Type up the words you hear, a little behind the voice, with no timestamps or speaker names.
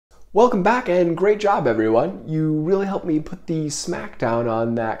Welcome back and great job everyone. You really helped me put the smackdown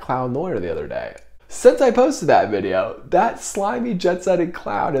on that clown lawyer the other day. Since I posted that video, that slimy jet-setted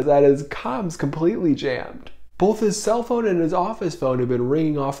clown has had his comms completely jammed. Both his cell phone and his office phone have been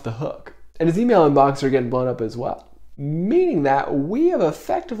ringing off the hook, and his email inbox are getting blown up as well. Meaning that we have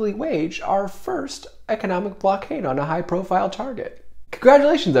effectively waged our first economic blockade on a high-profile target.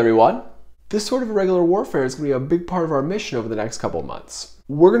 Congratulations everyone! This sort of irregular warfare is going to be a big part of our mission over the next couple months.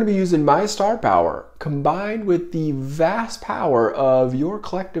 We're going to be using my star power combined with the vast power of your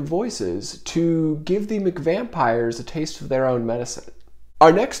collective voices to give the McVampires a taste of their own medicine.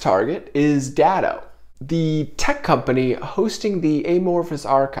 Our next target is Datto, the tech company hosting the Amorphous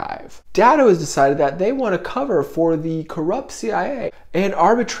Archive. Datto has decided that they want to cover for the corrupt CIA and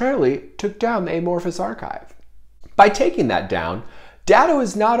arbitrarily took down the Amorphous Archive. By taking that down, Datto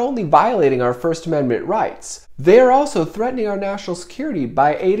is not only violating our First Amendment rights, they are also threatening our national security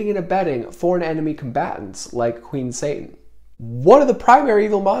by aiding and abetting foreign enemy combatants like Queen Satan. One of the primary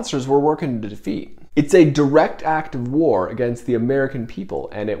evil monsters we're working to defeat. It's a direct act of war against the American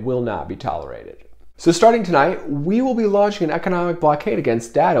people, and it will not be tolerated. So starting tonight, we will be launching an economic blockade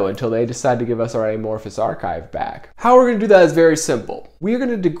against Datto until they decide to give us our Amorphous Archive back. How we're going to do that is very simple. We are going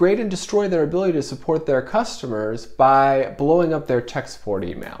to degrade and destroy their ability to support their customers by blowing up their tech support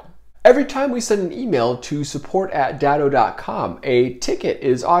email. Every time we send an email to support@datto.com, a ticket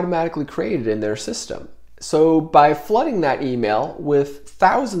is automatically created in their system. So by flooding that email with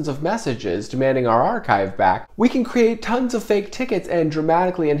thousands of messages demanding our archive back, we can create tons of fake tickets and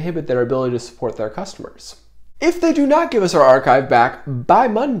dramatically inhibit their ability to support their customers. If they do not give us our archive back by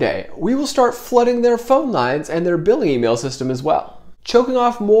Monday, we will start flooding their phone lines and their billing email system as well, choking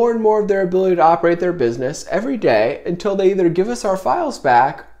off more and more of their ability to operate their business every day until they either give us our files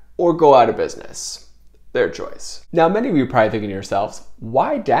back or go out of business. Their choice. Now many of you are probably thinking to yourselves,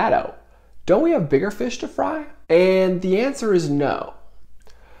 why Datto? Don't we have bigger fish to fry? And the answer is no.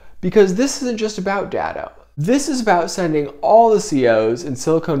 Because this isn't just about Datto. This is about sending all the CEOs in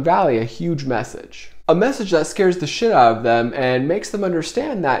Silicon Valley a huge message. A message that scares the shit out of them and makes them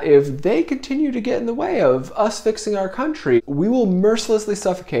understand that if they continue to get in the way of us fixing our country, we will mercilessly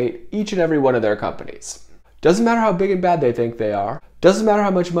suffocate each and every one of their companies. Doesn't matter how big and bad they think they are. Doesn't matter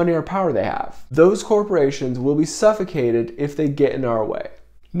how much money or power they have. Those corporations will be suffocated if they get in our way.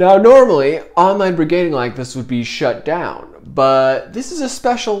 Now normally, online brigading like this would be shut down, but this is a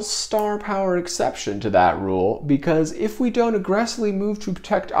special star power exception to that rule because if we don't aggressively move to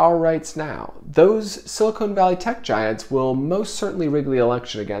protect our rights now, those Silicon Valley tech giants will most certainly rig the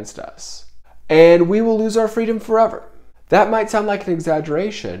election against us. And we will lose our freedom forever. That might sound like an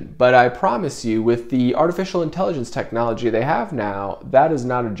exaggeration, but I promise you with the artificial intelligence technology they have now, that is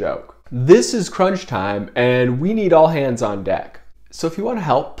not a joke. This is crunch time and we need all hands on deck. So if you want to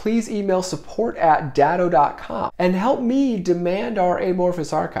help, please email support@datto.com and help me demand our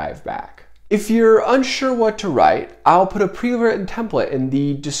Amorphous Archive back. If you're unsure what to write, I'll put a pre-written template in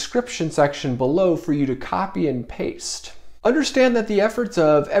the description section below for you to copy and paste. Understand that the efforts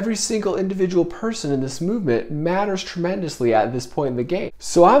of every single individual person in this movement matters tremendously at this point in the game.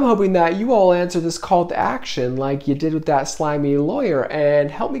 So I'm hoping that you all answer this call to action like you did with that slimy lawyer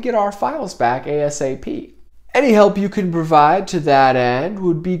and help me get our files back ASAP. Any help you can provide to that end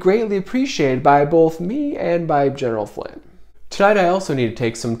would be greatly appreciated by both me and by General Flynn. Tonight I also need to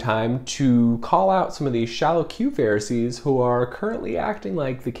take some time to call out some of these shallow Q Pharisees who are currently acting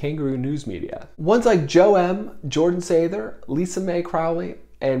like the kangaroo news media. Ones like Joe M., Jordan Sather, Lisa Mae Crowley,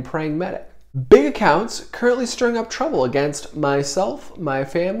 and Praying Medic. Big accounts currently stirring up trouble against myself, my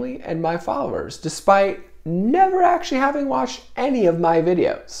family, and my followers, despite never actually having watched any of my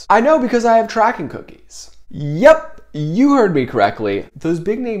videos. I know because I have tracking cookies. Yep, you heard me correctly. Those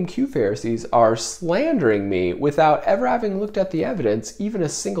big name Q Pharisees are slandering me without ever having looked at the evidence even a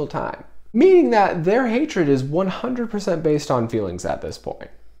single time. Meaning that their hatred is 100% based on feelings at this point.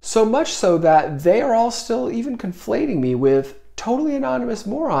 So much so that they are all still even conflating me with totally anonymous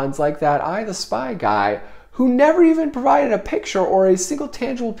morons like that I the Spy guy who never even provided a picture or a single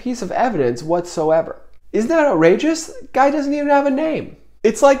tangible piece of evidence whatsoever. Isn't that outrageous? Guy doesn't even have a name.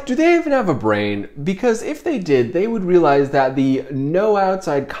 It's like, do they even have a brain? Because if they did, they would realize that the no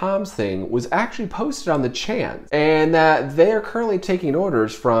outside comms thing was actually posted on the chans, and that they are currently taking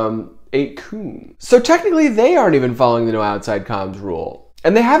orders from a coon. So technically they aren't even following the no outside comms rule.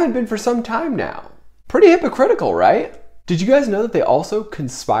 And they haven't been for some time now. Pretty hypocritical, right? Did you guys know that they also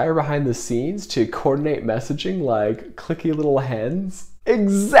conspire behind the scenes to coordinate messaging like clicky little hens?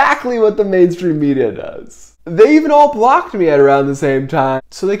 Exactly what the mainstream media does. They even all blocked me at around the same time,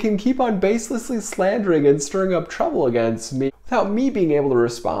 so they can keep on baselessly slandering and stirring up trouble against me without me being able to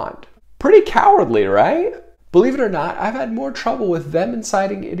respond. Pretty cowardly, right? Believe it or not, I've had more trouble with them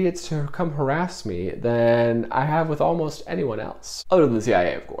inciting idiots to come harass me than I have with almost anyone else. Other than the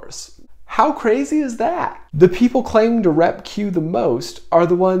CIA, of course. How crazy is that? The people claiming to rep Q the most are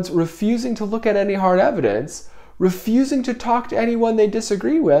the ones refusing to look at any hard evidence, refusing to talk to anyone they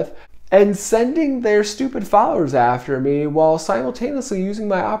disagree with, and sending their stupid followers after me while simultaneously using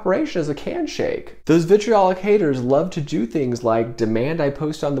my operation as a can shake. Those vitriolic haters love to do things like demand I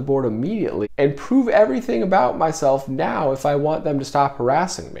post on the board immediately and prove everything about myself now if I want them to stop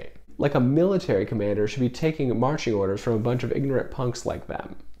harassing me. Like a military commander should be taking marching orders from a bunch of ignorant punks like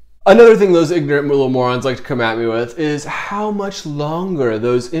them. Another thing those ignorant little morons like to come at me with is how much longer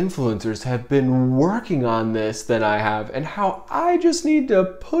those influencers have been working on this than I have, and how I just need to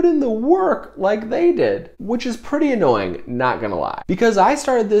put in the work like they did. Which is pretty annoying, not gonna lie. Because I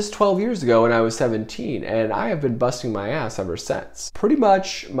started this 12 years ago when I was 17, and I have been busting my ass ever since. Pretty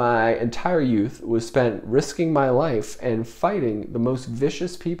much my entire youth was spent risking my life and fighting the most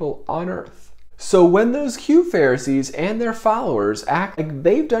vicious people on earth. So when those Q Pharisees and their followers act like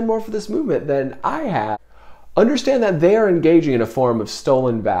they've done more for this movement than I have, understand that they are engaging in a form of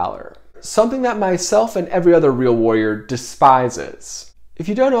stolen valor. Something that myself and every other real warrior despises. If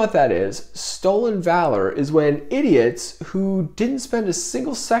you don't know what that is, stolen valor is when idiots who didn't spend a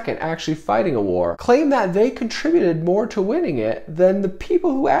single second actually fighting a war claim that they contributed more to winning it than the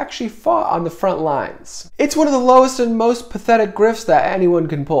people who actually fought on the front lines. It's one of the lowest and most pathetic grifts that anyone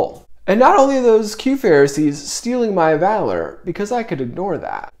can pull. And not only are those Q Pharisees stealing my valor, because I could ignore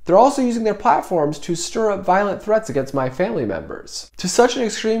that, they're also using their platforms to stir up violent threats against my family members. To such an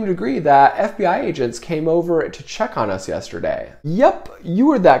extreme degree that FBI agents came over to check on us yesterday. Yep,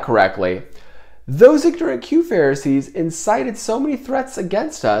 you heard that correctly. Those ignorant Q Pharisees incited so many threats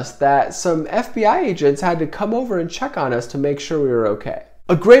against us that some FBI agents had to come over and check on us to make sure we were okay.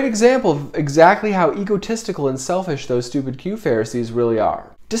 A great example of exactly how egotistical and selfish those stupid Q Pharisees really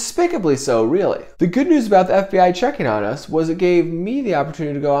are. Despicably so, really. The good news about the FBI checking on us was it gave me the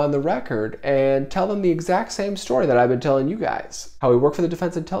opportunity to go on the record and tell them the exact same story that I've been telling you guys. How we work for the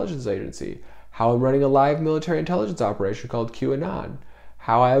Defense Intelligence Agency, how I'm running a live military intelligence operation called QAnon,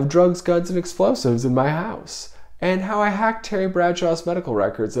 how I have drugs, guns, and explosives in my house, and how I hacked Terry Bradshaw's medical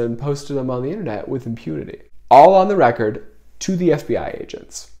records and posted them on the internet with impunity. All on the record to the FBI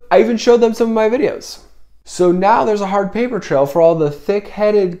agents. I even showed them some of my videos. So now there's a hard paper trail for all the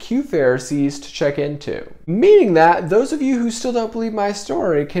thick-headed Q Pharisees to check into. Meaning that those of you who still don't believe my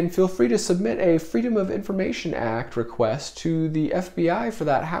story can feel free to submit a Freedom of Information Act request to the FBI for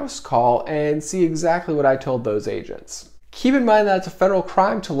that house call and see exactly what I told those agents. Keep in mind that it's a federal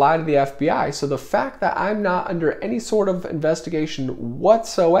crime to lie to the FBI, so the fact that I'm not under any sort of investigation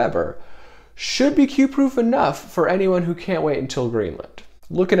whatsoever should be Q-proof enough for anyone who can't wait until Greenland.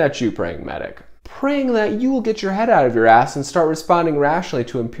 Looking at you, praying medic. Praying that you will get your head out of your ass and start responding rationally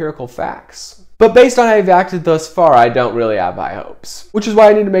to empirical facts. But based on how you've acted thus far, I don't really have high hopes. Which is why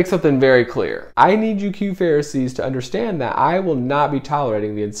I need to make something very clear. I need you Q Pharisees to understand that I will not be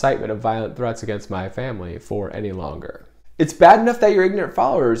tolerating the incitement of violent threats against my family for any longer. It's bad enough that your ignorant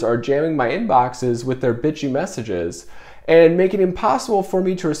followers are jamming my inboxes with their bitchy messages and make it impossible for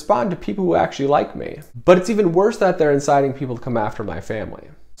me to respond to people who actually like me. But it's even worse that they're inciting people to come after my family.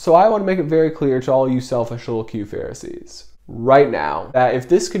 So I want to make it very clear to all you selfish little Q Pharisees right now that if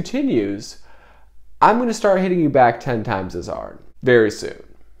this continues, I'm going to start hitting you back 10 times as hard very soon.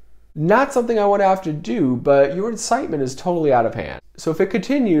 Not something I want to have to do, but your incitement is totally out of hand. So if it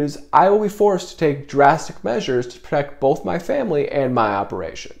continues, I will be forced to take drastic measures to protect both my family and my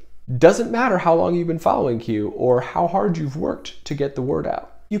operation. Doesn't matter how long you've been following Q or how hard you've worked to get the word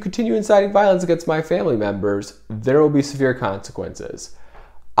out. You continue inciting violence against my family members, there will be severe consequences.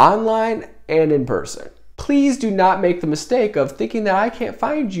 Online and in person. Please do not make the mistake of thinking that I can't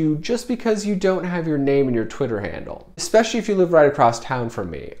find you just because you don't have your name in your Twitter handle. Especially if you live right across town from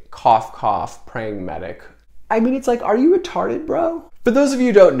me. Cough, cough, praying medic. I mean, it's like, are you retarded, bro? For those of you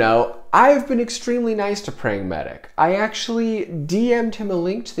who don't know, I've been extremely nice to Praying Medic. I actually DM'd him a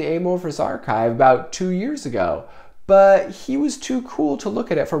link to the Amorphous archive about 2 years ago, but he was too cool to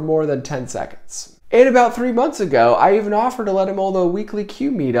look at it for more than 10 seconds. And about 3 months ago, I even offered to let him hold a weekly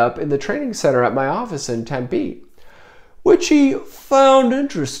Q meetup in the training center at my office in Tempe, which he found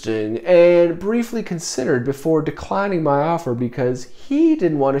interesting and briefly considered before declining my offer because he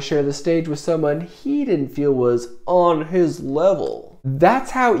didn't want to share the stage with someone he didn't feel was on his level.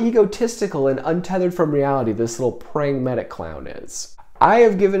 That's how egotistical and untethered from reality this little praying medic clown is. I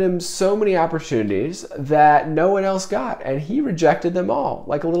have given him so many opportunities that no one else got, and he rejected them all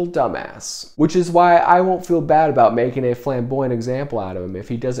like a little dumbass. Which is why I won't feel bad about making a flamboyant example out of him if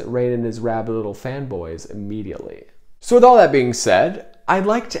he doesn't rein in his rabid little fanboys immediately. So with all that being said, I'd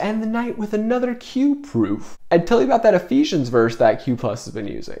like to end the night with another Q proof and tell you about that Ephesians verse that Q Plus has been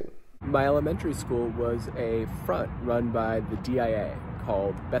using. My elementary school was a front run by the DIA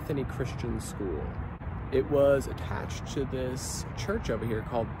called Bethany Christian School. It was attached to this church over here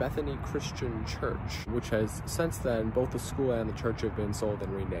called Bethany Christian Church, which has since then, both the school and the church have been sold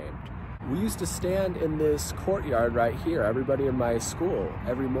and renamed. We used to stand in this courtyard right here, everybody in my school,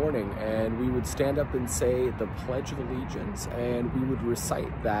 every morning, and we would stand up and say the Pledge of Allegiance, and we would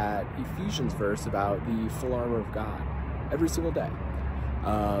recite that Ephesians verse about the full armor of God every single day.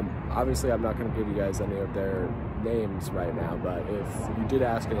 Obviously, I'm not going to give you guys any of their names right now, but if you did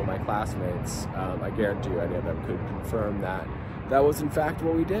ask any of my classmates, I guarantee you any of them could confirm that that was in fact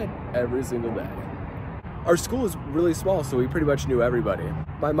what we did every single day. Our school is really small, so we pretty much knew everybody.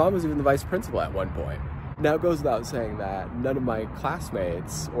 My mom was even the vice principal at one point. Now it goes without saying that none of my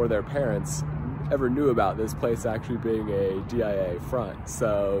classmates or their parents ever knew about this place actually being a DIA front,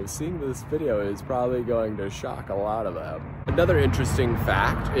 so seeing this video is probably going to shock a lot of them. Another interesting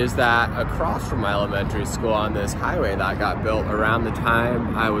fact is that across from my elementary school on this highway that got built around the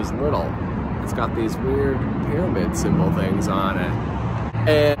time I was little, it's got these weird pyramid symbol things on it.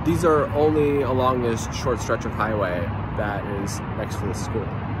 And these are only along this short stretch of highway that is next to the school.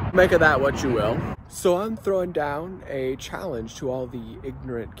 Make of that what you will. So I'm throwing down a challenge to all the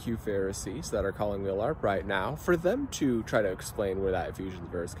ignorant Q Pharisees that are calling me a LARP right now for them to try to explain where that Ephesians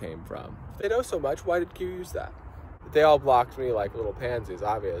verse came from. If they know so much, why did Q use that? They all blocked me like little pansies,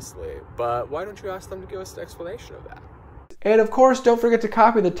 obviously, but why don't you ask them to give us an explanation of that? And of course, don't forget to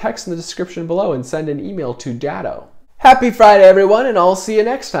copy the text in the description below and send an email to Datto. Happy Friday, everyone, and I'll see you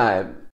next time.